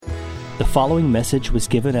following message was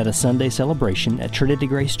given at a Sunday celebration at Trinity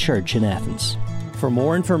Grace Church in Athens. For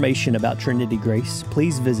more information about Trinity Grace,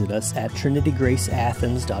 please visit us at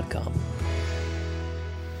trinitygraceathens.com.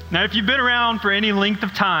 Now, if you've been around for any length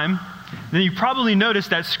of time, then you probably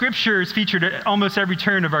noticed that Scripture is featured at almost every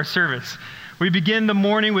turn of our service. We begin the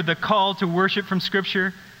morning with a call to worship from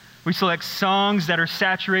Scripture. We select songs that are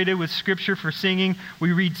saturated with Scripture for singing.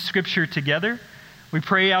 We read Scripture together. We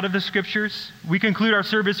pray out of the Scriptures. We conclude our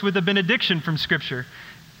service with a benediction from Scripture.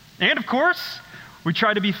 And of course, we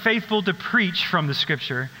try to be faithful to preach from the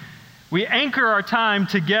Scripture. We anchor our time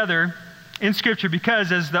together in Scripture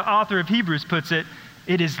because, as the author of Hebrews puts it,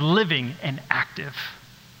 it is living and active.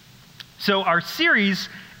 So our series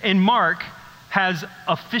in Mark has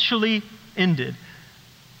officially ended,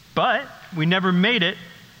 but we never made it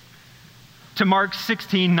to Mark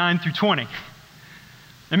 16, 9 through 20.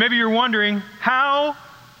 And maybe you're wondering how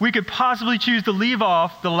we could possibly choose to leave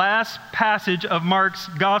off the last passage of Mark's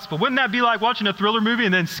gospel. Wouldn't that be like watching a thriller movie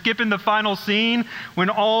and then skipping the final scene when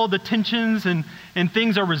all the tensions and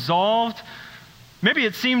things are resolved? Maybe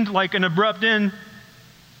it seemed like an abrupt end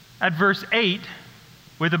at verse 8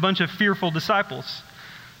 with a bunch of fearful disciples.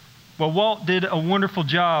 Well, Walt did a wonderful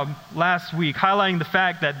job last week highlighting the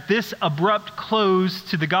fact that this abrupt close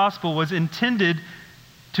to the gospel was intended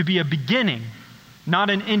to be a beginning,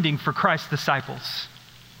 not an ending for Christ's disciples.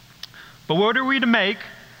 But what are we to make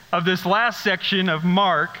of this last section of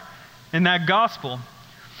Mark in that gospel?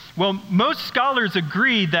 Well, most scholars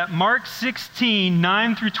agree that Mark 16,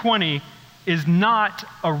 9 through 20 is not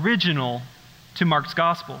original to Mark's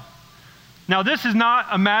gospel. Now, this is not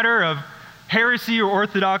a matter of heresy or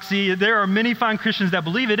orthodoxy. There are many fine Christians that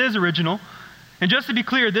believe it is original. And just to be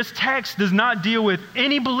clear, this text does not deal with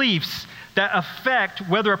any beliefs that affect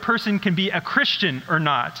whether a person can be a Christian or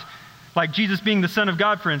not, like Jesus being the Son of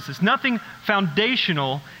God, for instance. Nothing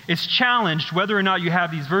foundational is challenged whether or not you have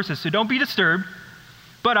these verses, so don't be disturbed.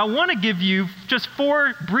 But I want to give you just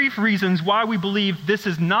 4 brief reasons why we believe this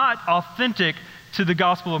is not authentic to the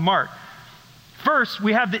Gospel of Mark. First,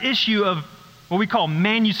 we have the issue of what we call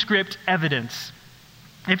manuscript evidence.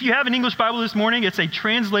 If you have an English Bible this morning, it's a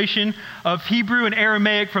translation of Hebrew and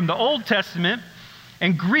Aramaic from the Old Testament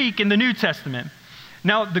and Greek in the New Testament.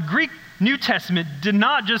 Now, the Greek New Testament did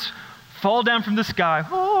not just fall down from the sky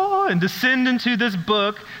and descend into this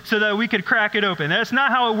book so that we could crack it open. That's not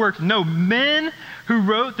how it worked. No, men who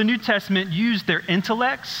wrote the New Testament used their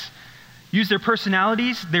intellects, used their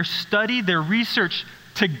personalities, their study, their research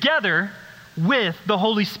together with the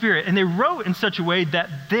Holy Spirit. And they wrote in such a way that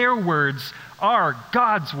their words are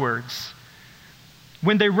God's words.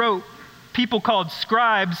 When they wrote, people called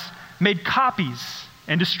scribes made copies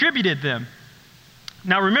and distributed them.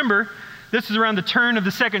 Now remember, this is around the turn of the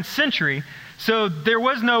 2nd century, so there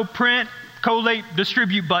was no print, collate,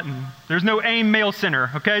 distribute button. There's no AIM mail center,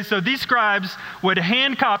 okay? So these scribes would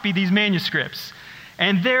hand copy these manuscripts.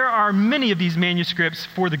 And there are many of these manuscripts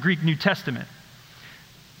for the Greek New Testament.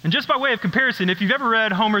 And just by way of comparison, if you've ever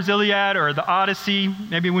read Homer's Iliad or the Odyssey,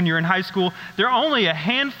 maybe when you're in high school, there are only a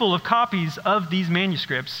handful of copies of these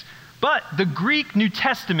manuscripts. But the Greek New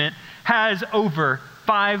Testament has over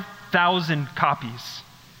 5,000 copies.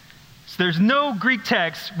 So there's no Greek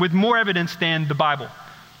text with more evidence than the Bible.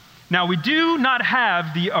 Now, we do not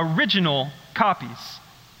have the original copies,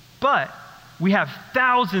 but we have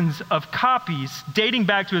thousands of copies dating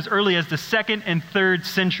back to as early as the 2nd and 3rd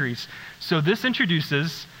centuries. So this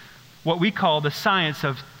introduces what we call the science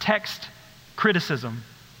of text criticism.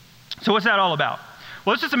 So what's that all about?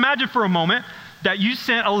 Well, let's just imagine for a moment that you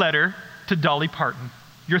sent a letter to Dolly Parton.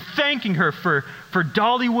 You're thanking her for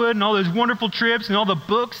Dollywood and all those wonderful trips and all the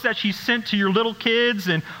books that she sent to your little kids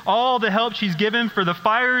and all the help she's given for the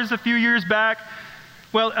fires a few years back.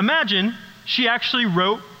 Well, imagine she actually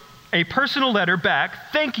wrote a personal letter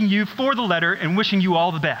back thanking you for the letter and wishing you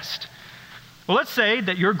all the best. Well, let's say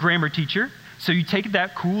that you're a grammar teacher, so you take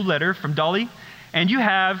that cool letter from Dolly and you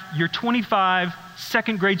have your 25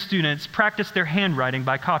 second grade students practice their handwriting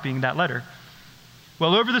by copying that letter.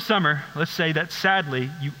 Well, over the summer, let's say that sadly,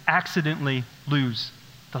 you accidentally lose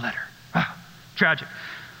the letter. Tragic.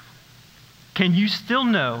 Can you still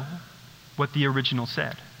know what the original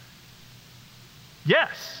said?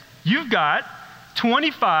 Yes, you've got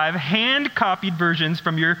 25 hand-copied versions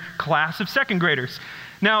from your class of second graders.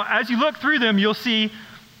 Now, as you look through them, you'll see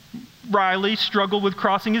Riley struggled with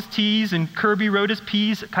crossing his T's, and Kirby wrote his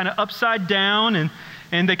P's kind of upside down, and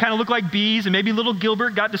they kind of look like B's, and maybe little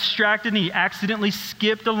Gilbert got distracted and he accidentally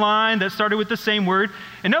skipped a line that started with the same word.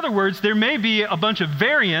 In other words, there may be a bunch of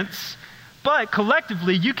variants, but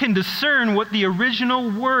collectively you can discern what the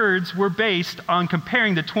original words were based on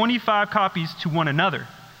comparing the 25 copies to one another.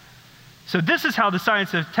 So this is how the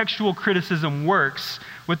science of textual criticism works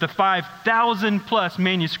with the 5,000 plus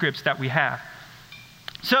manuscripts that we have.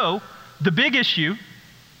 So the big issue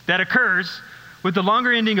that occurs with the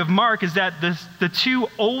longer ending of Mark is that the two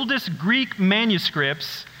oldest Greek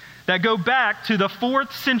manuscripts that go back to the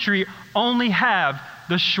 4th century only have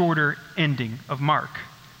the shorter ending of Mark.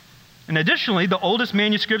 And additionally, the oldest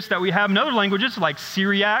manuscripts that we have in other languages like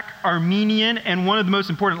Syriac, Armenian, and one of the most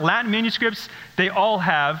important Latin manuscripts, they all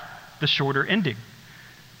have the shorter ending.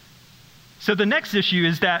 So the next issue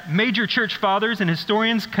is that major church fathers and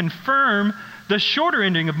historians confirm the shorter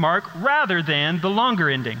ending of Mark rather than the longer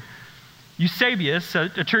ending. Eusebius,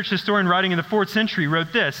 a church historian writing in the 4th century,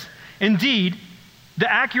 wrote this: "Indeed,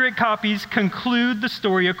 the accurate copies conclude the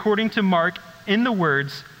story according to Mark in the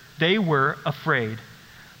words, 'They were afraid.'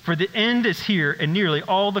 For the end is here in nearly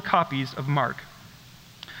all the copies of Mark."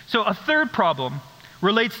 So a third problem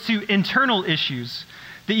relates to internal issues.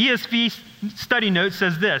 The ESV study note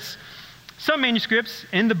says this: some manuscripts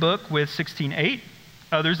in the book with 16:8,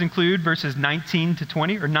 others include verses 19 to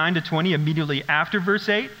 20 or 9 to 20 immediately after verse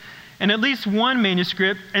 8, and at least one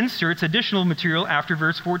manuscript inserts additional material after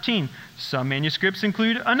verse 14. Some manuscripts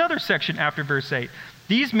include another section after verse 8.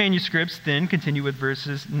 These manuscripts then continue with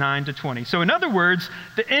verses 9 to 20. So in other words,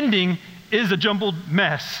 the ending is a jumbled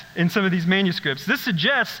mess in some of these manuscripts. This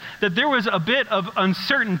suggests that there was a bit of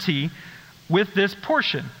uncertainty with this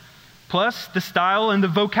portion. Plus, the style and the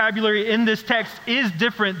vocabulary in this text is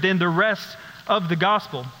different than the rest of the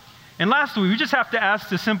gospel. And lastly, we just have to ask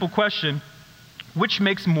the simple question, which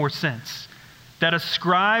makes more sense? That a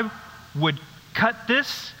scribe would cut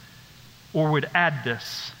this or would add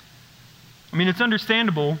this? I mean, it's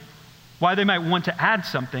understandable why they might want to add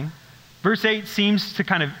something. Verse 8 seems to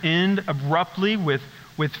kind of end abruptly with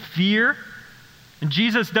fear. And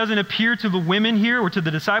Jesus doesn't appear to the women here or to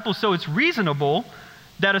the disciples, so it's reasonable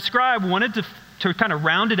that a scribe wanted to kind of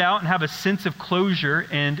round it out and have a sense of closure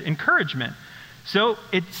and encouragement. So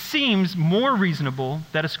it seems more reasonable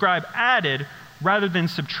that a scribe added rather than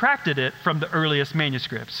subtracted it from the earliest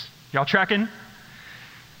manuscripts. Y'all tracking?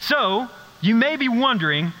 So you may be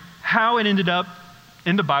wondering how it ended up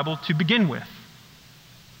in the Bible to begin with.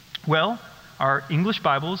 Well, our English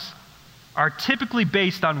Bibles are typically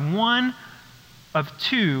based on one of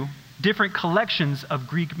two different collections of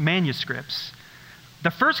Greek manuscripts.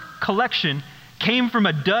 The first collection came from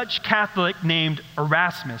a Dutch Catholic named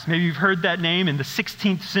Erasmus. Maybe you've heard that name in the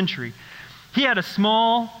 16th century. He had a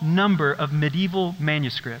small number of medieval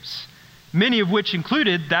manuscripts, many of which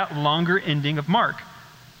included that longer ending of Mark.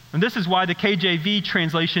 And this is why the KJV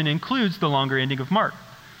translation includes the longer ending of Mark.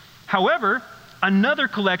 However, another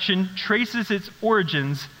collection traces its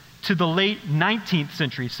origins to the late 19th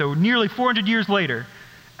century, so nearly 400 years later,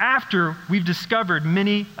 after we've discovered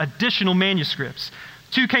many additional manuscripts.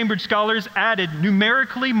 Two Cambridge scholars added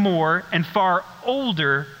numerically more and far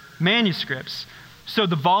older manuscripts. So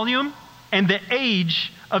the volume and the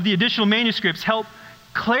age of the additional manuscripts help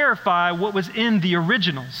clarify what was in the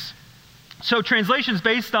originals. So translations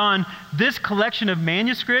based on this collection of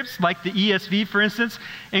manuscripts, like the ESV, for instance,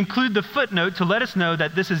 include the footnote to let us know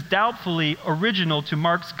that this is doubtfully original to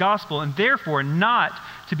Mark's gospel and therefore not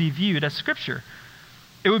to be viewed as scripture.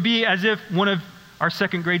 It would be as if one of our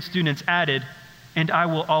second grade students added, "and I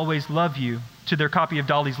will always love you," to their copy of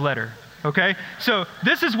Dolly's letter, okay? So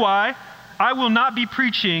this is why I will not be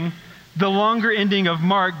preaching the longer ending of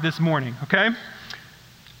Mark this morning, okay?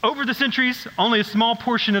 Over the centuries, only a small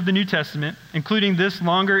portion of the New Testament, including this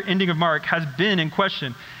longer ending of Mark, has been in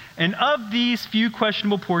question. And of these few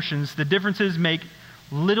questionable portions, the differences make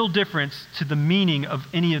little difference to the meaning of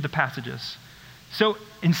any of the passages. So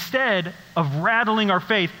instead of rattling our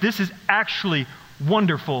faith, this is actually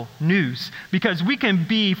wonderful news, because we can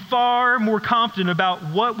be far more confident about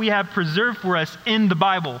what we have preserved for us in the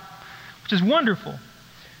Bible, which is wonderful.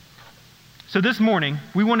 So this morning,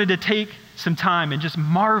 we wanted to take some time and just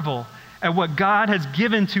marvel at what God has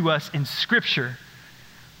given to us in Scripture.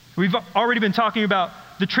 We've already been talking about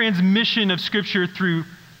the transmission of Scripture through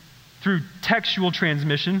textual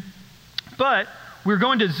transmission, but we're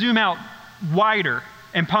going to zoom out wider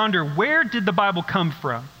and ponder, where did the Bible come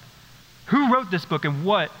from? Who wrote this book, and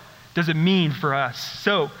what does it mean for us?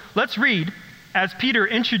 So let's read as Peter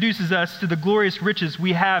introduces us to the glorious riches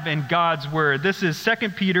we have in God's Word. This is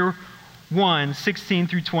 2 Peter 1, 16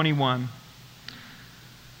 through 21.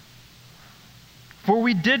 "For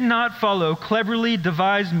we did not follow cleverly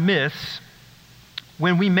devised myths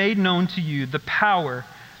when we made known to you the power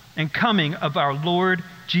and coming of our Lord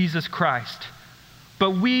Jesus Christ,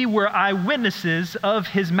 but we were eyewitnesses of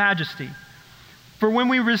his majesty. For when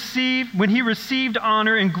he received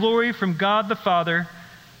honor and glory from God the Father,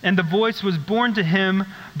 And the voice was borne to him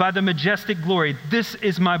by the majestic glory. This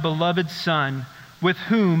is my beloved Son, with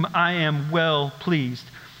whom I am well pleased.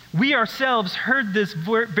 We ourselves heard this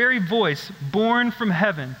very voice borne from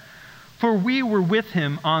heaven, for we were with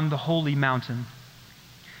him on the holy mountain.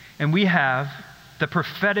 And we have the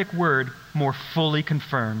prophetic word more fully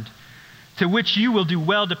confirmed, to which you will do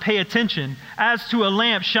well to pay attention, as to a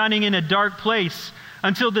lamp shining in a dark place,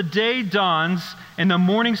 until the day dawns and the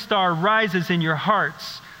morning star rises in your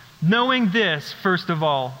hearts. Knowing this, first of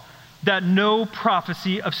all, that no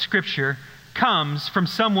prophecy of Scripture comes from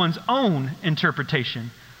someone's own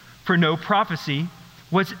interpretation. For no prophecy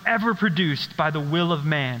was ever produced by the will of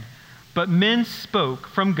man, but men spoke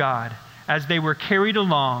from God as they were carried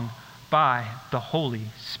along by the Holy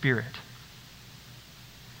Spirit.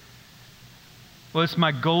 Well, it's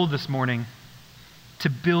my goal this morning to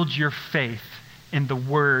build your faith in the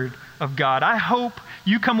Word of God. I hope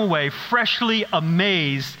you come away freshly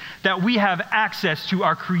amazed that we have access to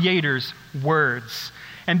our Creator's words.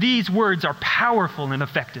 And these words are powerful and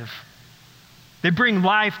effective. They bring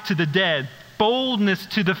life to the dead, boldness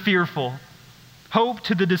to the fearful, hope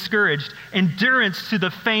to the discouraged, endurance to the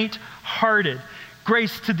faint-hearted,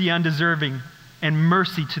 grace to the undeserving, and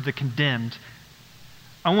mercy to the condemned.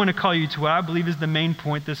 I want to call you to what I believe is the main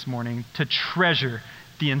point this morning, to treasure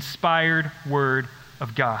the inspired Word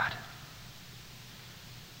of God.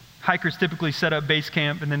 Hikers typically set up base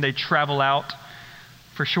camp and then they travel out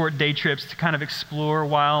for short day trips to kind of explore a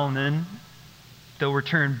while, and then they'll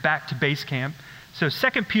return back to base camp. So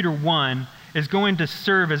 2 Peter 1 is going to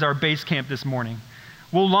serve as our base camp this morning.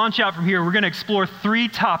 We'll launch out from here. We're going to explore 3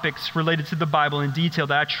 topics related to the Bible in detail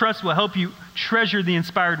that I trust will help you treasure the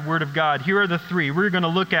inspired Word of God. Here are the 3. We're going to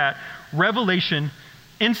look at revelation,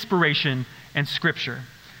 inspiration, and Scripture.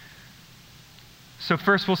 So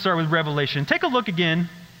first we'll start with revelation. Take a look again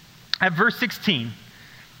at verse 16.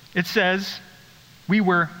 It says, we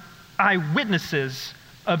were eyewitnesses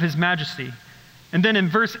of his majesty. And then in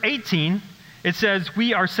verse 18, it says,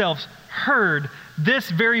 we ourselves heard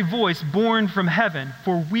this very voice borne from heaven,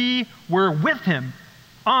 for we were with him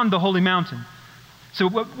on the holy mountain. So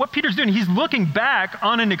what Peter's doing, he's looking back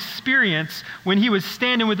on an experience when he was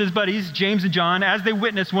standing with his buddies, James and John, as they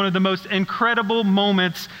witnessed one of the most incredible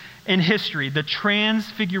moments in history, the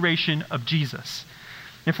transfiguration of Jesus.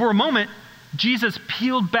 And for a moment, Jesus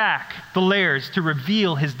peeled back the layers to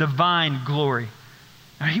reveal his divine glory.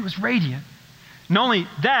 Now, he was radiant. Not only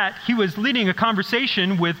that, he was leading a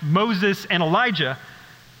conversation with Moses and Elijah,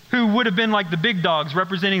 who would have been like the big dogs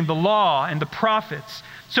representing the law and the prophets.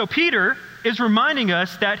 So Peter is reminding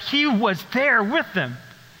us that he was there with them.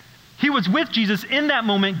 He was with Jesus in that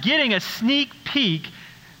moment, getting a sneak peek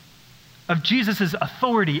of Jesus'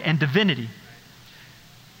 authority and divinity.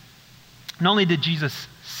 Not only did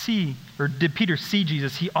Peter see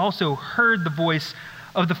Jesus, he also heard the voice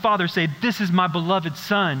of the Father say, this is my beloved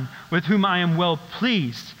Son, with whom I am well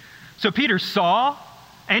pleased. So Peter saw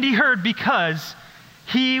and he heard because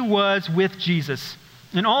he was with Jesus.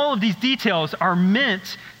 And all of these details are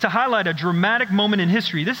meant to highlight a dramatic moment in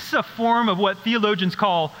history. This is a form of what theologians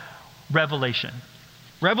call revelation.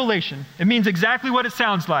 Revelation, it means exactly what it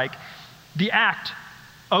sounds like, the act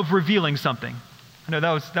of revealing something. I know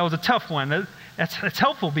that was a tough one. That's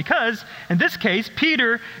helpful because, in this case,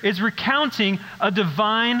 Peter is recounting a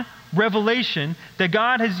divine revelation that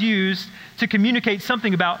God has used to communicate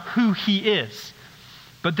something about who he is.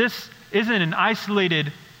 But this isn't an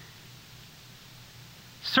isolated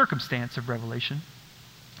circumstance of revelation.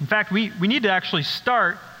 In fact, we need to actually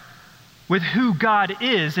start with who God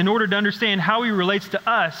is in order to understand how he relates to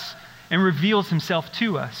us and reveals himself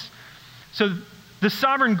to us. So the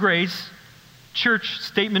Sovereign Grace Church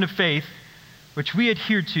Statement of Faith, which we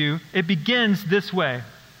adhere to, it begins this way.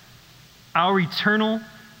 Our eternal,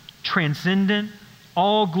 transcendent,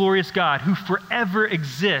 all-glorious God, who forever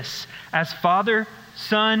exists as Father,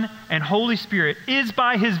 Son, and Holy Spirit, is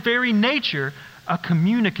by his very nature a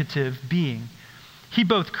communicative being. He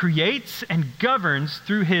both creates and governs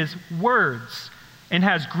through his words and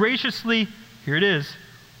has graciously, here it is,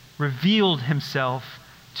 revealed himself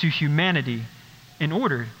to humanity in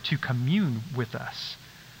order to commune with us.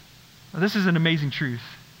 Now, this is an amazing truth.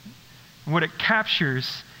 And what it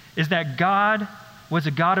captures is that God was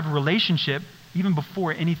a God of relationship even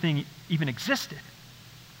before anything even existed.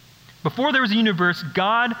 Before there was a universe,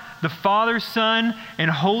 God, the Father, Son, and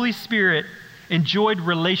Holy Spirit enjoyed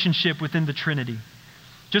relationship within the Trinity.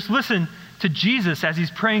 Just listen to Jesus as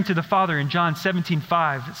he's praying to the Father in John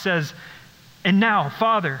 17:5. It says, and now,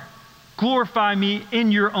 Father, glorify me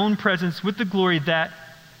in your own presence with the glory that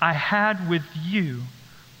I had with you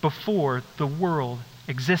before the world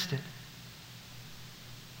existed.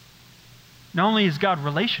 Not only is God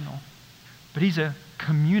relational, but he's a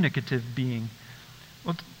communicative being.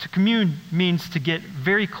 Well, to commune means to get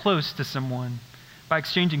very close to someone by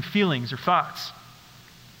exchanging feelings or thoughts.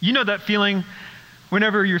 You know that feeling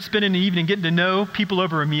whenever you're spending the evening getting to know people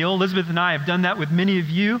over a meal. Elizabeth and I have done that with many of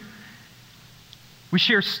you. We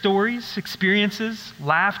share stories, experiences,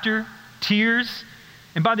 laughter, tears,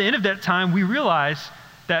 and by the end of that time, we realize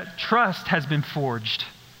that trust has been forged.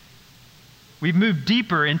 We've moved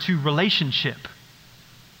deeper into relationship.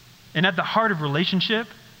 And at the heart of relationship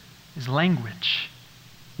is language,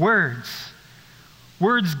 words.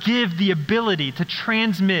 Words give the ability to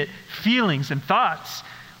transmit feelings and thoughts.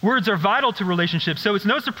 Words are vital to relationships, so it's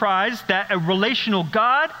no surprise that a relational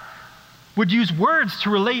God would use words to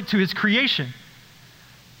relate to his creation.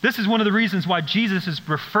 This is one of the reasons why Jesus is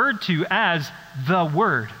referred to as the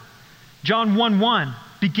Word. John 1:1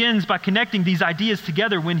 begins by connecting these ideas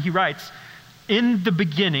together when he writes, "In the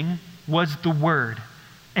beginning was the Word,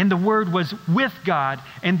 and the Word was with God,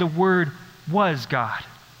 and the Word was God."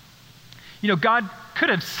 You know, God could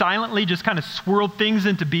have silently just kind of swirled things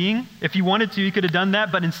into being. If he wanted to, he could have done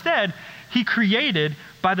that. But instead, he created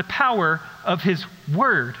by the power of his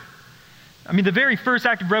Word. I mean, the very first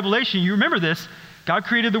act of revelation, you remember this, God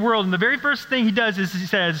created the world, and the very first thing he does is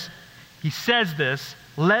he says this,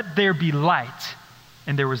 "Let there be light,"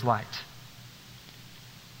 and there was light.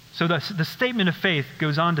 So the statement of faith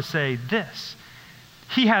goes on to say this: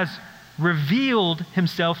 he has revealed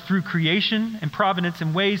himself through creation and providence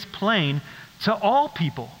in ways plain to all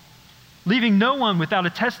people, leaving no one without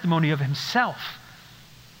a testimony of himself.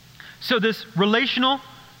 So this relational,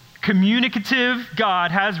 communicative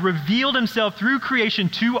God has revealed himself through creation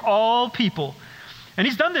to all people. And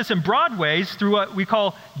he's done this in broad ways through what we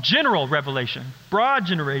call general revelation, broad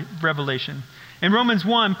revelation. In Romans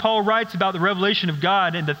 1, Paul writes about the revelation of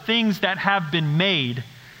God and the things that have been made.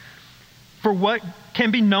 For what can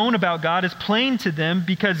be known about God is plain to them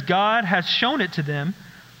because God has shown it to them.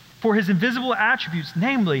 For his invisible attributes,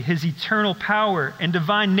 namely his eternal power and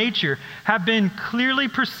divine nature, have been clearly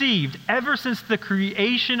perceived ever since the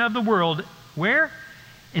creation of the world. Where?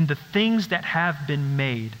 In the things that have been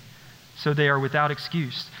made. So they are without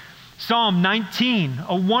excuse. Psalm 19,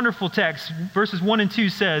 a wonderful text, verses 1 and 2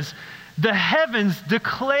 says, "The heavens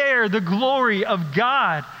declare the glory of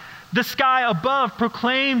God. The sky above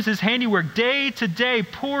proclaims his handiwork. Day to day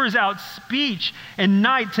pours out speech, and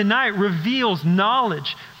night to night reveals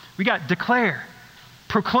knowledge." We got declare,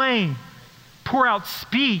 proclaim, pour out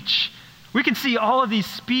speech. We can see all of these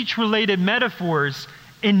speech-related metaphors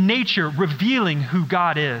in nature revealing who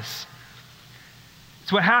God is.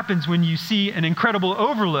 It's what happens when you see an incredible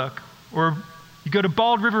overlook, or you go to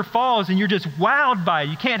Bald River Falls and you're just wowed by it.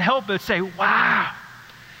 You can't help but say, wow.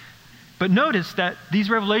 But notice that these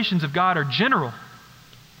revelations of God are general.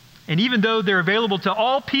 And even though they're available to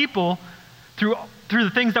all people through the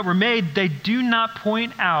things that were made, they do not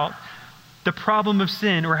point out the problem of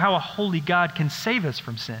sin or how a holy God can save us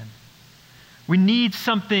from sin. We need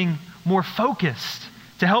something more focused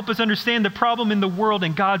to help us understand the problem in the world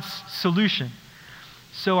and God's solution.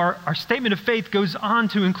 So our statement of faith goes on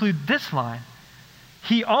to include this line: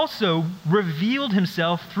 he also revealed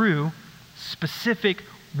himself through specific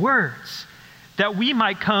words, that we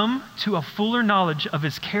might come to a fuller knowledge of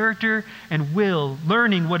his character and will,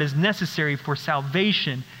 learning what is necessary for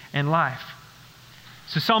salvation and life.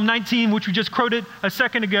 So Psalm 19, which we just quoted a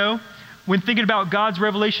second ago, when thinking about God's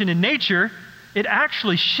revelation in nature, it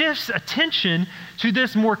actually shifts attention to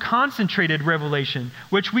this more concentrated revelation,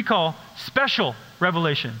 which we call special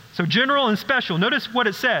revelation. So general and special. Notice what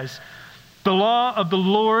it says. The law of the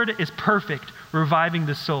Lord is perfect, reviving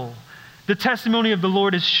the soul. The testimony of the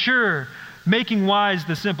Lord is sure, making wise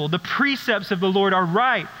the simple. The precepts of the Lord are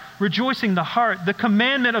right, rejoicing the heart. The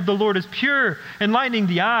commandment of the Lord is pure, enlightening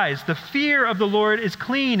the eyes. The fear of the Lord is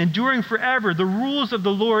clean, enduring forever. The rules of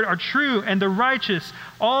the Lord are true and the righteous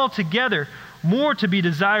altogether. More to be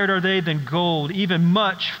desired are they than gold, even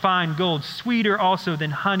much fine gold, sweeter also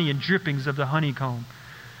than honey and drippings of the honeycomb.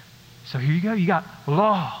 So here you go. You got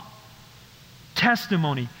law,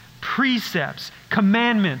 testimony, precepts,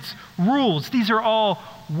 commandments, rules. These are all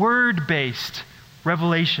word-based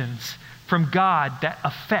revelations from God that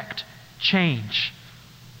affect change.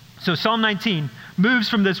 So Psalm 19 moves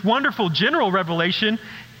from this wonderful general revelation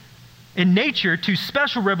in nature to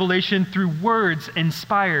special revelation through words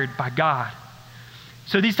inspired by God.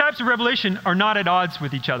 So these types of revelation are not at odds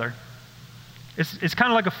with each other. It's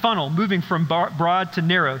kind of like a funnel moving from broad to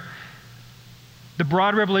narrow. The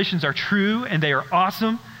broad revelations are true and they are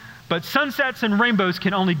awesome, but sunsets and rainbows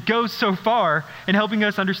can only go so far in helping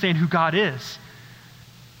us understand who God is.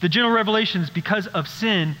 The general revelations, because of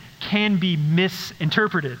sin, can be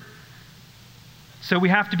misinterpreted. So we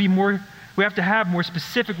have to have more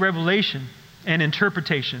specific revelation and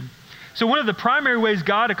interpretation. So one of the primary ways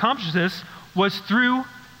God accomplished this was through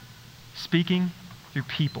speaking through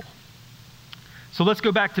people. So let's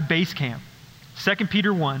go back to base camp. 2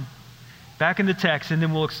 Peter 1, back in the text, and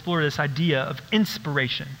then we'll explore this idea of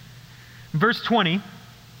inspiration. In verse 20,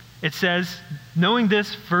 it says, knowing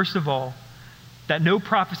this, first of all, that no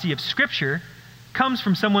prophecy of Scripture comes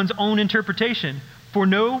from someone's own interpretation, for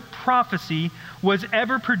no prophecy was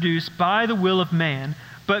ever produced by the will of man,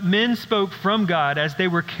 but men spoke from God as they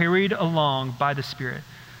were carried along by the Spirit.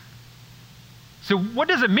 So what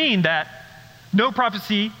does it mean that no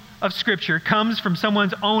prophecy of Scripture comes from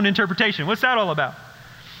someone's own interpretation? What's that all about?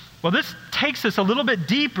 Well, this takes us a little bit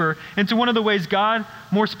deeper into one of the ways God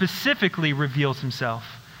more specifically reveals himself.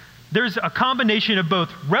 There's a combination of both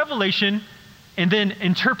revelation and then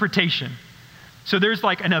interpretation. So there's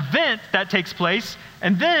like an event that takes place,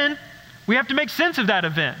 and then we have to make sense of that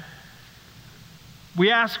event. We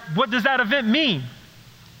ask, what does that event mean?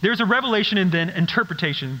 There's a revelation and then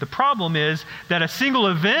interpretation. The problem is that a single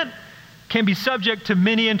event can be subject to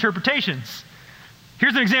many interpretations.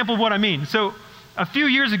 Here's an example of what I mean. So a few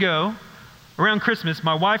years ago, around Christmas,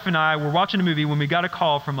 my wife and I were watching a movie when we got a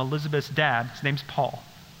call from Elizabeth's dad. His name's Paul.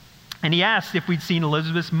 And he asked if we'd seen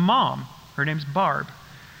Elizabeth's mom. Her name's Barb.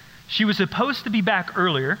 She was supposed to be back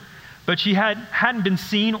earlier, but she hadn't been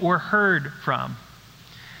seen or heard from.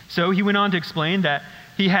 So he went on to explain that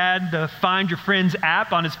he had the Find Your Friends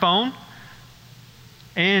app on his phone,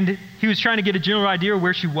 and he was trying to get a general idea of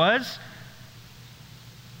where she was,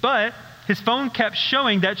 but his phone kept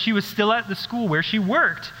showing that she was still at the school where she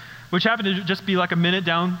worked, which happened to just be like a minute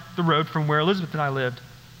down the road from where Elizabeth and I lived.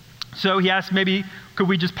 So he asked, maybe could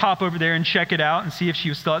we just pop over there and check it out and see if she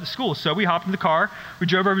was still at the school. So we hopped in the car, we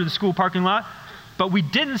drove over to the school parking lot, but we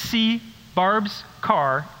didn't see Barb's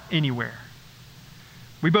car anywhere.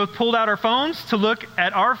 We both pulled out our phones to look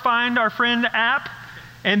at our Find Our Friend app,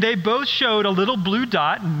 and they both showed a little blue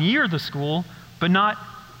dot near the school, but not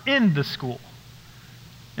in the school.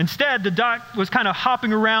 Instead, the dot was kind of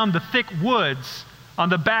hopping around the thick woods on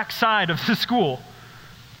the back side of the school.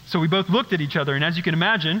 So we both looked at each other, and as you can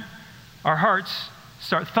imagine, our hearts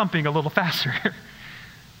start thumping a little faster.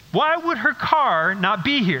 Why would her car not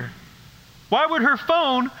be here? Why would her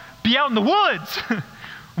phone be out in the woods?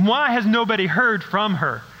 Why has nobody heard from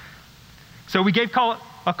her? So we gave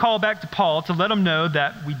a call back to Paul to let him know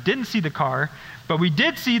that we didn't see the car, but we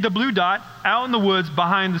did see the blue dot out in the woods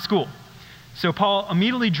behind the school. So Paul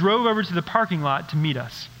immediately drove over to the parking lot to meet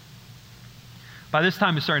us. By this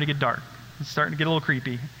time, it's starting to get dark. It's starting to get a little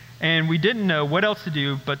creepy. And we didn't know what else to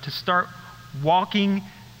do but to start walking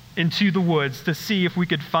into the woods to see if we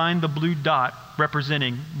could find the blue dot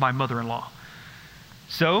representing my mother-in-law.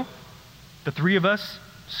 So the three of us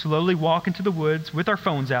slowly walk into the woods with our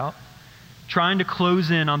phones out, trying to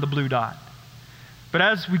close in on the blue dot. But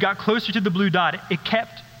as we got closer to the blue dot, it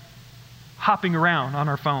kept hopping around on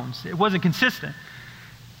our phones. It wasn't consistent.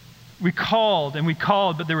 We called and we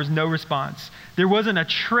called, but there was no response. There wasn't a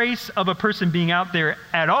trace of a person being out there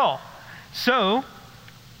at all. So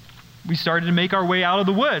we started to make our way out of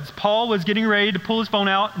the woods. Paul was getting ready to pull his phone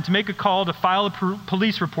out and to make a call to file a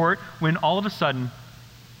police report when all of a sudden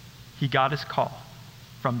he got his call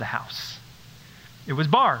from the house. It was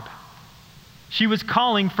Barb. She was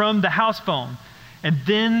calling from the house phone. And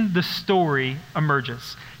then the story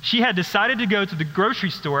emerges. She had decided to go to the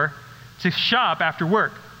grocery store to shop after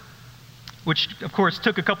work, which of course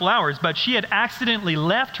took a couple hours, but she had accidentally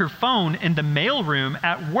left her phone in the mailroom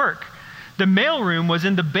at work. The mailroom was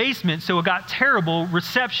in the basement, so it got terrible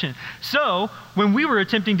reception. So when we were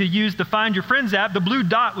attempting to use the Find Your Friends app, the blue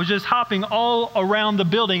dot was just hopping all around the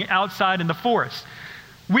building outside in the forest.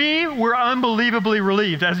 We were unbelievably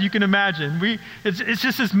relieved, as you can imagine. It's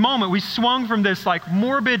just this moment. We swung from this like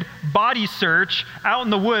morbid body search out in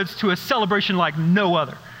the woods to a celebration like no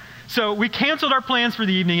other. So we canceled our plans for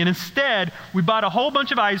the evening, and instead, we bought a whole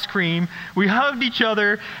bunch of ice cream, we hugged each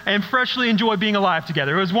other, and freshly enjoyed being alive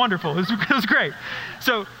together. It was wonderful. It was great.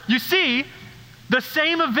 So you see, the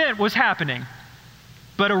same event was happening,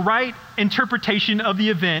 but a right interpretation of the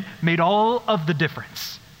event made all of the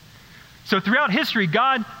difference. So throughout history,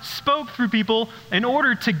 God spoke through people in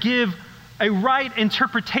order to give a right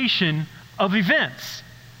interpretation of events.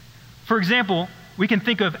 For example, we can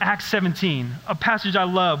think of Acts 17, a passage I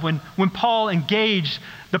love, when Paul engaged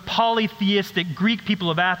the polytheistic Greek people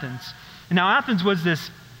of Athens. Now, Athens was this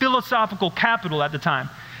philosophical capital at the time.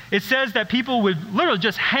 It says that people would literally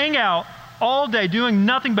just hang out all day doing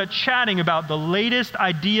nothing but chatting about the latest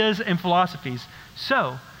ideas and philosophies.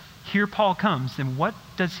 So here Paul comes, and what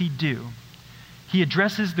does he do? He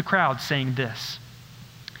addresses the crowd saying this: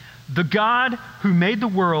 "The God who made the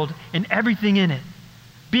world and everything in it,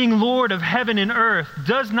 being Lord of heaven and earth,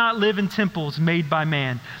 does not live in temples made by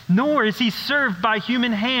man, nor is he served by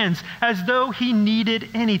human hands as though he needed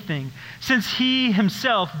anything, since he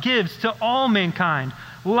himself gives to all mankind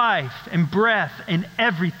life and breath and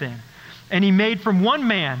everything. And he made from one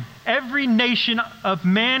man every nation of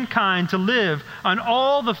mankind to live on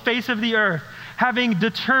all the face of the earth, having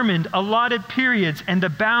determined allotted periods and the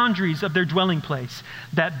boundaries of their dwelling place,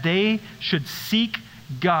 that they should seek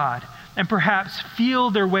God and perhaps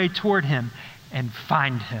feel their way toward him and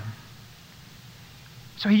find him."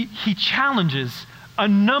 So he challenges a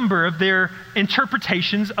number of their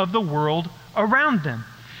interpretations of the world around them.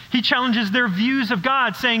 He challenges their views of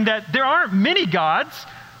God, saying that there aren't many gods,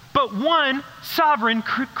 but one sovereign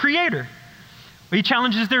creator. He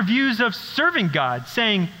challenges their views of serving God,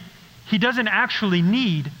 saying he doesn't actually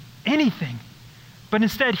need anything, but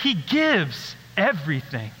instead he gives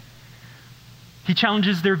everything. He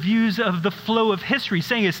challenges their views of the flow of history,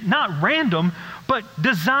 saying it's not random, but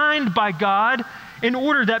designed by God in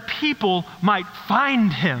order that people might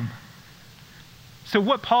find him. So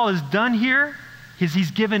what Paul has done here is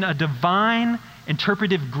he's given a divine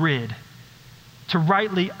interpretive grid to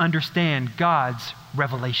rightly understand God's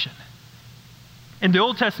revelation. In the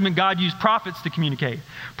Old Testament, God used prophets to communicate.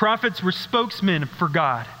 Prophets were spokesmen for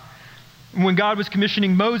God. When God was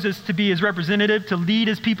commissioning Moses to be his representative, to lead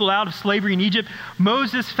his people out of slavery in Egypt,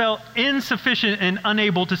 Moses felt insufficient and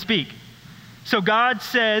unable to speak. So God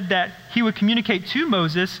said that he would communicate to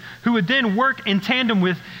Moses, who would then work in tandem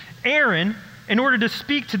with Aaron in order to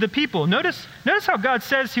speak to the people. Notice how God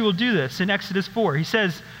says he will do this in Exodus 4. He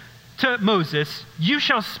says to Moses, "You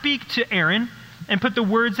shall speak to Aaron and put the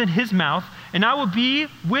words in his mouth, and I will be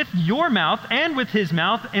with your mouth and with his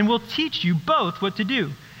mouth, and will teach you both what to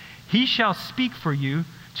do. He shall speak for you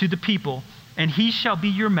to the people, and he shall be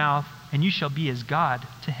your mouth, and you shall be as God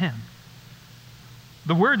to him."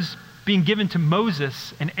 The words being given to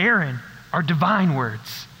Moses and Aaron are divine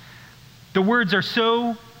words. The words are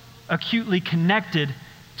so acutely connected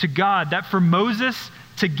to God that for Moses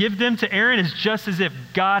to give them to Aaron is just as if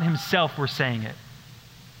God himself were saying it.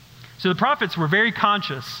 So the prophets were very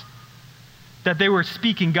conscious that they were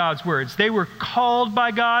speaking God's words. They were called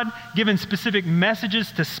by God, given specific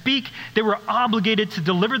messages to speak. They were obligated to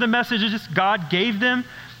deliver the messages God gave them.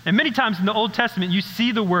 And many times in the Old Testament, you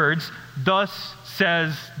see the words, "Thus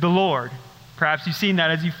says the Lord." Perhaps you've seen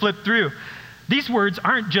that as you flip through. These words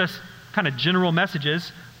aren't just kind of general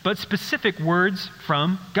messages, but specific words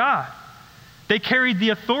from God. They carried the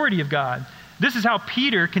authority of God. This is how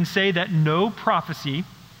Peter can say that no prophecy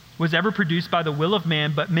was ever produced by the will of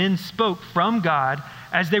man, but men spoke from God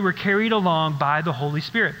as they were carried along by the Holy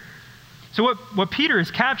Spirit. So what Peter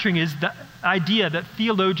is capturing is the idea that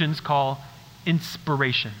theologians call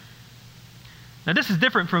inspiration. Now this is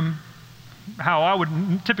different from how I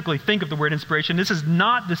would typically think of the word inspiration. This is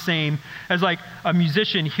not the same as like a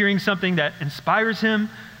musician hearing something that inspires him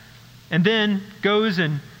and then goes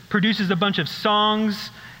and produces a bunch of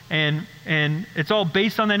songs and it's all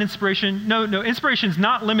based on that inspiration. No, inspiration is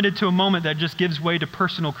not limited to a moment that just gives way to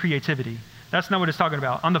personal creativity. That's not what it's talking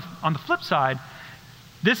about. On the flip side,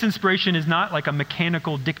 this inspiration is not like a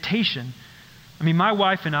mechanical dictation. I mean, my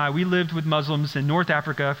wife and I, we lived with Muslims in North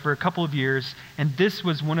Africa for a couple of years, and this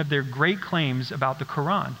was one of their great claims about the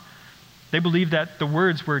Quran. They believed that the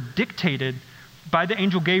words were dictated by the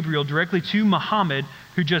angel Gabriel directly to Muhammad,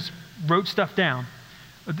 who just wrote stuff down.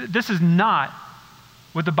 This is not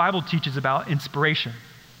what the Bible teaches about inspiration.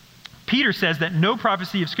 Peter says that no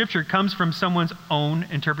prophecy of Scripture comes from someone's own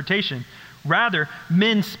interpretation. Rather,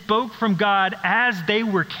 men spoke from God as they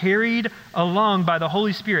were carried along by the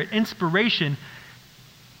Holy Spirit. Inspiration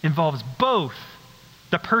involves both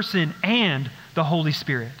the person and the Holy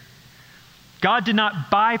Spirit. God did not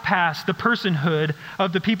bypass the personhood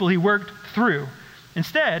of the people he worked through.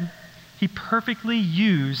 Instead, he perfectly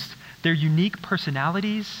used their unique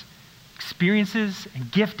personalities, experiences, and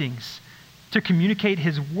giftings to communicate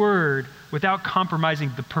his word without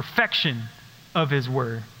compromising the perfection of his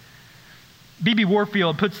word. B.B.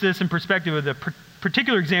 Warfield puts this in perspective with a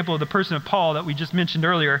particular example of the person of Paul that we just mentioned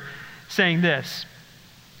earlier, saying this: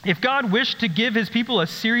 if God wished to give his people a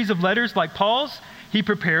series of letters like Paul's, he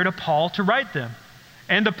prepared a Paul to write them.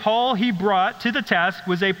 And the Paul he brought to the task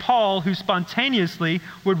was a Paul who spontaneously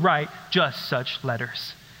would write just such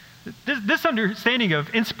letters. This understanding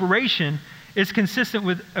of inspiration is consistent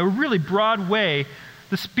with a really broad way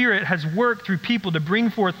the Spirit has worked through people to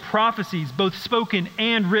bring forth prophecies, both spoken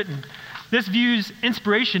and written. This views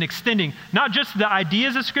inspiration extending not just to the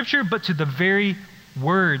ideas of Scripture, but to the very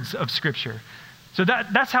words of Scripture. So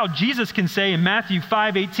that's how Jesus can say in Matthew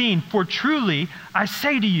 5:18, "For truly I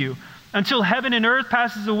say to you, until heaven and earth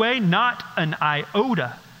passes away, not an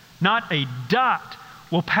iota, not a dot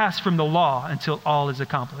will pass from the law until all is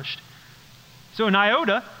accomplished." So an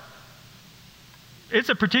iota, it's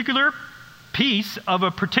a particular piece of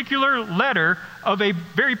a particular letter of a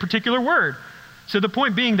very particular word. So the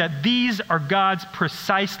point being that these are God's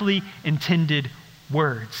precisely intended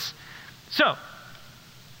words. So,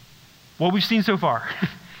 what we've seen so far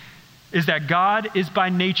is that God is by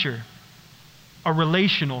nature a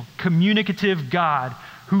relational, communicative God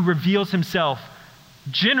who reveals himself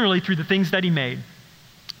generally through the things that he made.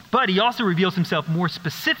 But he also reveals himself more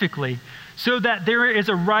specifically so that there is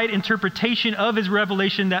a right interpretation of his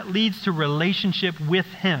revelation that leads to relationship with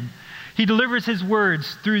him. He delivers his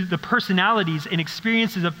words through the personalities and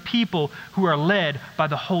experiences of people who are led by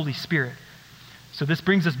the Holy Spirit. So this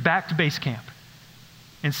brings us back to base camp.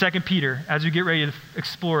 In 2 Peter, as we get ready to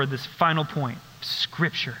explore this final point,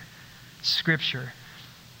 Scripture. Scripture.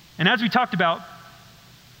 And as we talked about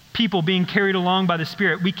people being carried along by the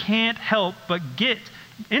Spirit, we can't help but get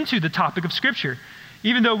into the topic of Scripture.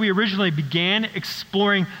 Even though we originally began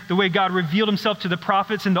exploring the way God revealed himself to the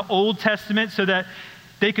prophets in the Old Testament so that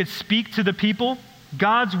they could speak to the people,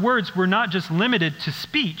 God's words were not just limited to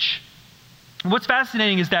speech. And what's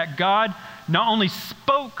fascinating is that God not only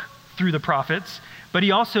spoke through the prophets, but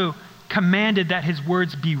he also commanded that his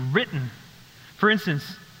words be written. For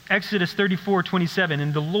instance, Exodus 34:27,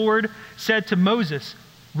 "And the Lord said to Moses,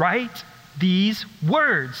 write these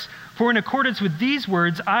words, for in accordance with these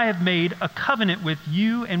words I have made a covenant with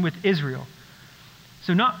you and with Israel."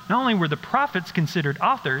 So not only were the prophets considered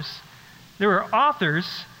authors, there were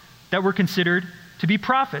authors that were considered to be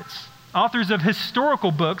prophets. Authors of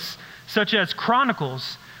historical books, such as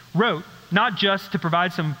Chronicles, wrote not just to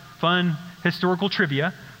provide some fun historical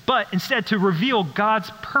trivia, but instead to reveal God's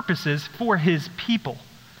purposes for his people.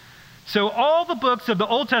 So all the books of the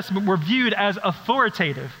Old Testament were viewed as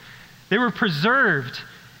authoritative. They were preserved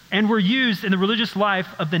and were used in the religious life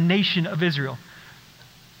of the nation of Israel.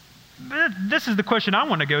 This is the question I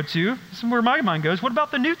want to go to. This is where my mind goes. What about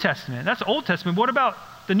the New Testament? That's the Old Testament. What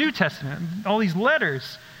about the New Testament? All these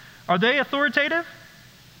letters, are they authoritative?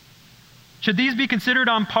 Should these be considered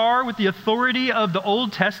on par with the authority of the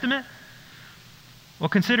Old Testament? Well,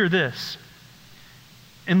 consider this.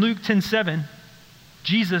 In Luke 10:7,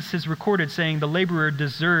 Jesus is recorded saying the laborer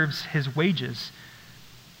deserves his wages.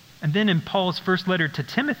 And then in Paul's first letter to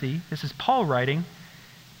Timothy, this is Paul writing,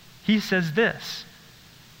 he says this,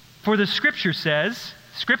 "For the Scripture says,"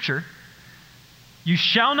 Scripture, "you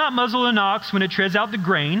shall not muzzle an ox when it treads out the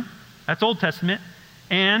grain," that's Old Testament,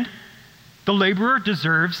 "and the laborer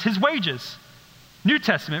deserves his wages." New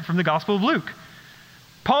Testament from the Gospel of Luke.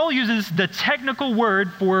 Paul uses the technical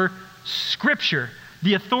word for Scripture,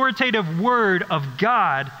 the authoritative word of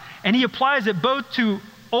God, and he applies it both to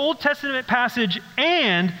Old Testament passage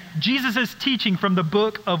and Jesus' teaching from the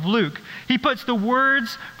book of Luke. He puts the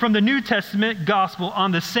words from the New Testament gospel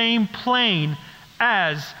on the same plane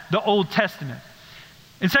as the Old Testament.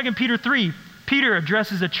 In 2 Peter 3, Peter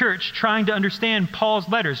addresses a church trying to understand Paul's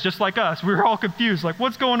letters, just like us. We were all confused, like,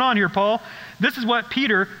 what's going on here, Paul? This is what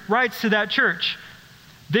Peter writes to that church.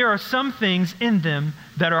 "There are some things in them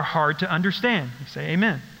that are hard to understand." You say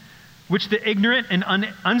amen. "Which the ignorant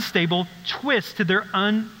and unstable twist to their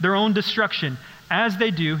own destruction, as they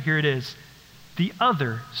do," here it is, "the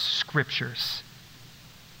other scriptures."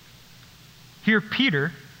 Here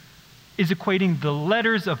Peter is equating the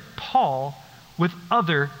letters of Paul with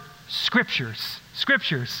other scriptures.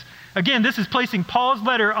 Again, this is placing Paul's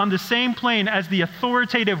letter on the same plane as the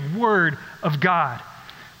authoritative word of God.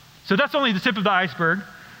 So that's only the tip of the iceberg.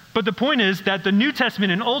 But the point is that the New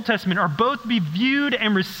Testament and Old Testament are both to be viewed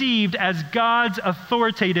and received as God's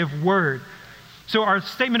authoritative word. So our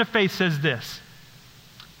statement of faith says this: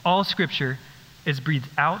 all Scripture is breathed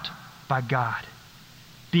out by God,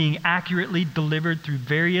 being accurately delivered through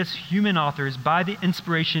various human authors by the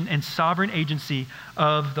inspiration and sovereign agency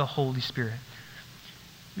of the Holy Spirit.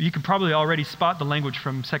 You can probably already spot the language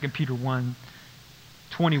from 2 Peter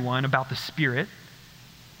 1:21 about the Spirit.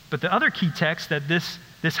 But the other key text that this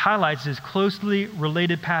highlights is closely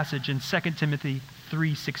related passage in 2 Timothy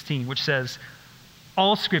 3:16, which says,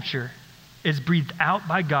 "All Scripture is breathed out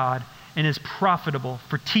by God and is profitable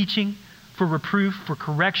for teaching, for reproof, for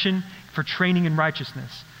correction, for training in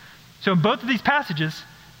righteousness." So in both of these passages,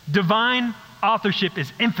 divine authorship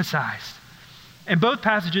is emphasized. And both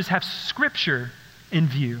passages have Scripture in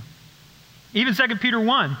view. Even 2 Peter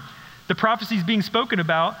 1 The prophecies being spoken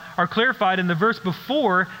about are clarified in the verse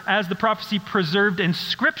before as the prophecy preserved in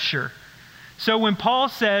Scripture. So when Paul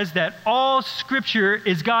says that all Scripture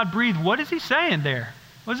is God-breathed, what is he saying there?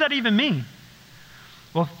 What does that even mean?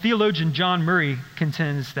 Well, theologian John Murray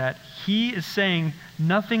contends that he is saying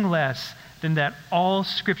nothing less than that all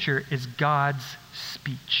Scripture is God's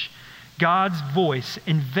speech, God's voice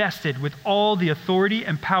invested with all the authority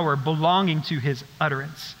and power belonging to his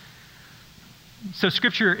utterance. So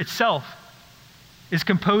Scripture itself is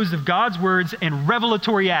composed of God's words and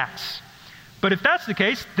revelatory acts. But if that's the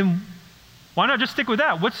case, then why not just stick with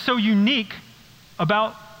that? What's so unique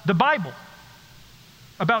about the Bible,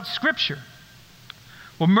 about Scripture?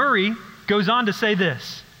 Well, Murray goes on to say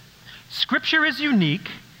this: Scripture is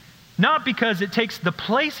unique, not because it takes the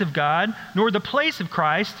place of God, nor the place of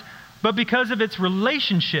Christ, but because of its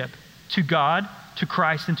relationship to God, to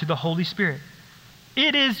Christ, and to the Holy Spirit.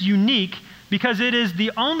 It is unique because it is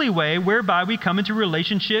the only way whereby we come into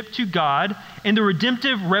relationship to God in the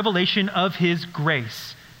redemptive revelation of his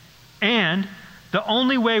grace. And the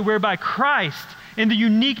only way whereby Christ, in the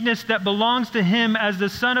uniqueness that belongs to him as the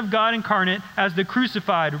Son of God incarnate, as the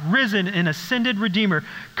crucified, risen, and ascended Redeemer,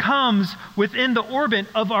 comes within the orbit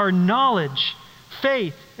of our knowledge,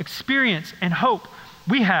 faith, experience, and hope.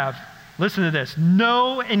 We have, listen to this,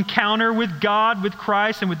 no encounter with God, with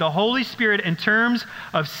Christ, and with the Holy Spirit in terms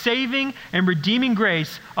of saving and redeeming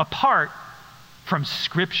grace apart from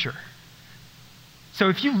Scripture. So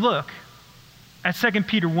if you look at 2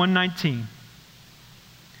 Peter 1:19,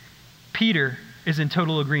 Peter is in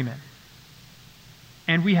total agreement.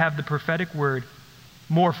 And we have the prophetic word,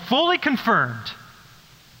 more fully confirmed,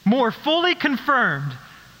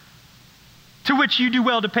 to which you do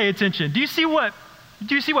well to pay attention. Do you see what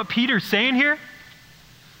Peter's saying here?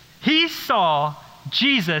 He saw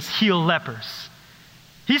Jesus heal lepers.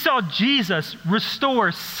 He saw Jesus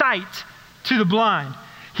restore sight to the blind.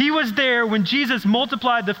 He was there when Jesus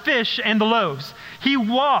multiplied the fish and the loaves. He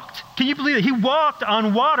walked, can you believe it? He walked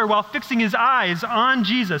on water while fixing his eyes on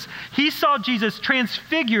Jesus. He saw Jesus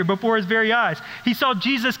transfigured before his very eyes. He saw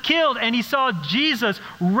Jesus killed, and he saw Jesus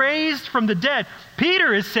raised from the dead.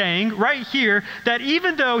 Peter is saying right here that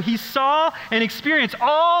even though he saw and experienced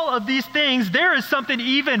all of these things, there is something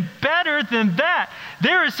even better than that.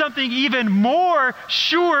 There is something even more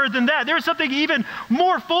sure than that. There is something even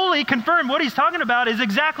more fully confirmed. What he's talking about is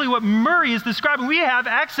exactly what Murray is describing. We have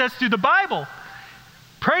access to the Bible.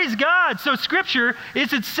 Praise God. So Scripture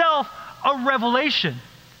is itself a revelation.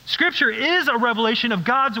 Scripture is a revelation of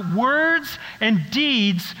God's words and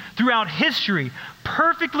deeds throughout history,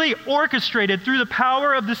 perfectly orchestrated through the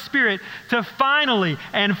power of the Spirit to finally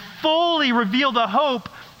and fully reveal the hope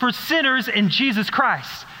for sinners in Jesus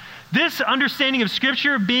Christ. This understanding of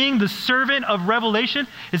Scripture being the servant of revelation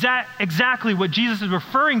is that exactly what Jesus is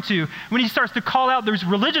referring to when he starts to call out those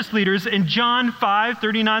religious leaders in John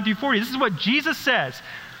 5:39-40. This is what Jesus says.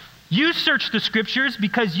 You search the Scriptures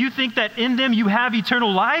because you think that in them you have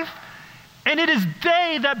eternal life, and it is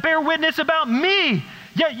they that bear witness about me,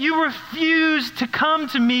 yet you refuse to come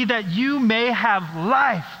to me that you may have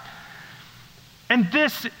life. And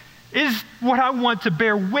this is what I want to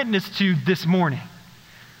bear witness to this morning.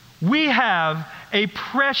 We have a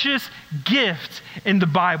precious gift in the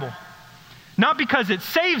Bible. Not because it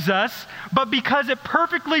saves us, but because it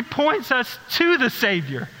perfectly points us to the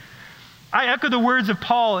Savior. I echo the words of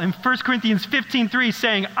Paul in 1 Corinthians 15:3,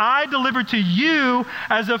 saying, I delivered to you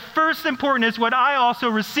as of first importance what I also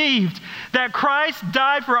received, that Christ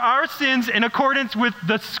died for our sins in accordance with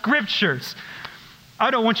the Scriptures.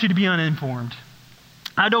 I don't want you to be uninformed.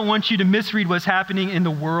 I don't want you to misread what's happening in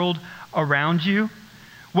the world around you.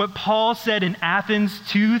 What Paul said in Athens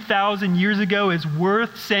 2,000 years ago is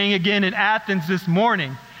worth saying again in Athens this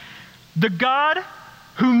morning. The God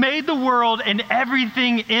who made the world and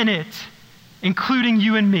everything in it, including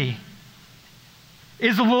you and me,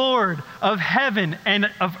 is Lord of heaven and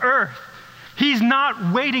of earth. He's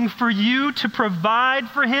not waiting for you to provide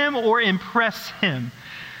for him or impress him.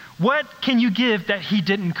 What can you give that he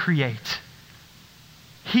didn't create?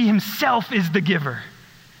 He himself is the giver.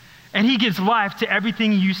 And he gives life to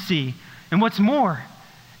everything you see. And what's more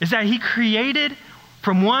is that he created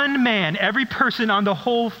from one man every person on the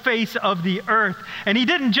whole face of the earth. And he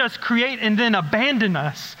didn't just create and then abandon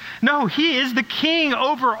us. No, he is the king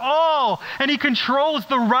over all. And he controls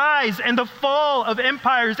the rise and the fall of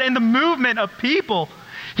empires and the movement of people.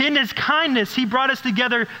 In his kindness, he brought us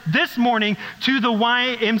together this morning to the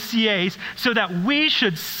YMCAs so that we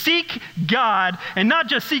should seek God, and not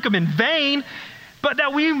just seek him in vain, but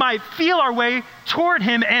that we might feel our way toward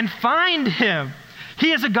him and find him.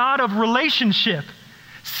 He is a God of relationship.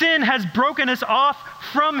 Sin has broken us off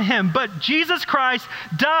from him. But Jesus Christ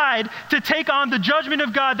died to take on the judgment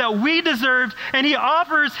of God that we deserved, and he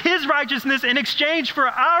offers his righteousness in exchange for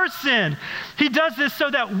our sin. He does this so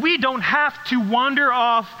that we don't have to wander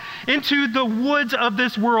off into the woods of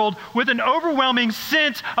this world with an overwhelming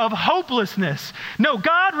sense of hopelessness. No,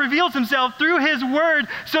 God reveals himself through his word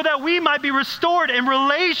so that we might be restored in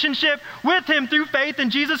relationship with him through faith in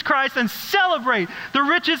Jesus Christ and celebrate the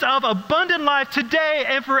riches of abundant life today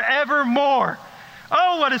and forevermore.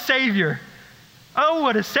 Oh, what a Savior. Oh,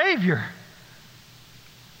 what a Savior.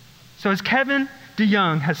 So as Kevin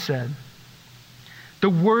DeYoung has said, the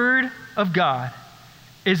word of God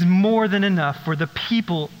is more than enough for the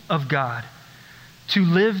people of God to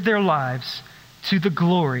live their lives to the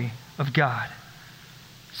glory of God.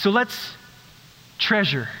 So let's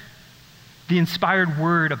treasure the inspired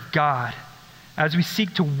word of God as we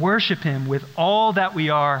seek to worship him with all that we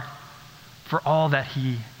are for all that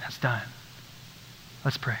he has done.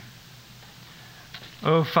 Let's pray.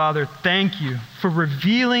 Oh, Father, thank you for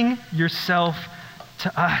revealing yourself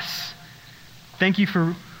to us. Thank you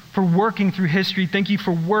for working through history. Thank you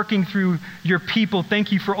for working through your people.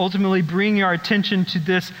 Thank you for ultimately bringing our attention to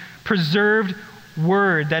this preserved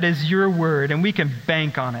word that is your word, and we can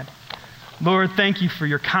bank on it. Lord, thank you for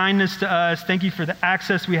your kindness to us. Thank you for the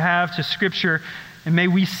access we have to Scripture, and may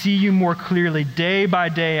we see you more clearly day by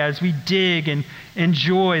day as we dig and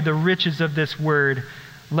enjoy the riches of this word.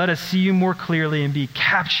 Let us see you more clearly and be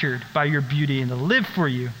captured by your beauty and to live for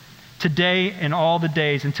you today and all the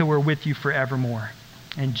days until we're with you forevermore.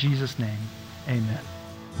 In Jesus' name, amen.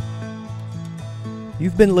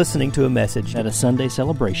 You've been listening to a message at a Sunday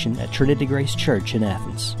celebration at Trinity Grace Church in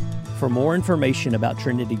Athens. For more information about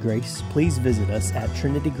Trinity Grace, please visit us at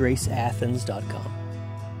trinitygraceathens.com.